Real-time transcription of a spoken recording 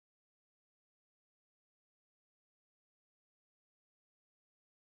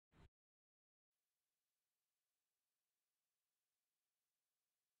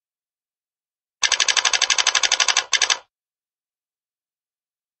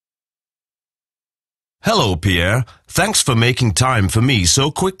Hello, Pierre. Thanks for making time for me so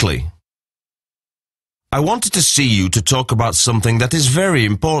quickly. I wanted to see you to talk about something that is very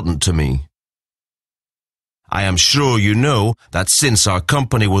important to me. I am sure you know that since our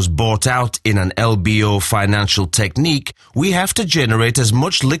company was bought out in an LBO financial technique, we have to generate as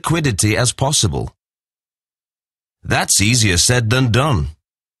much liquidity as possible. That's easier said than done.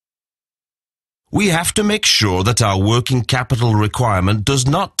 We have to make sure that our working capital requirement does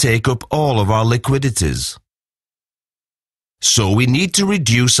not take up all of our liquidities. So we need to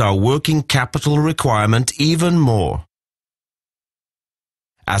reduce our working capital requirement even more.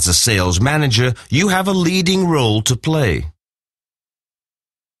 As a sales manager, you have a leading role to play.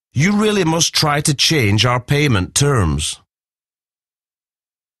 You really must try to change our payment terms.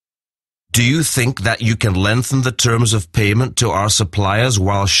 Do you think that you can lengthen the terms of payment to our suppliers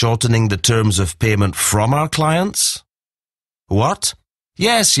while shortening the terms of payment from our clients? What?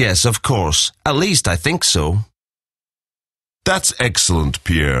 Yes, of course. At least I think so. That's excellent,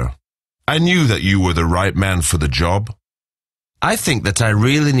 Pierre. I knew that you were the right man for the job. I think that I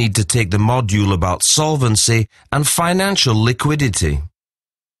really need to take the module about solvency and financial liquidity.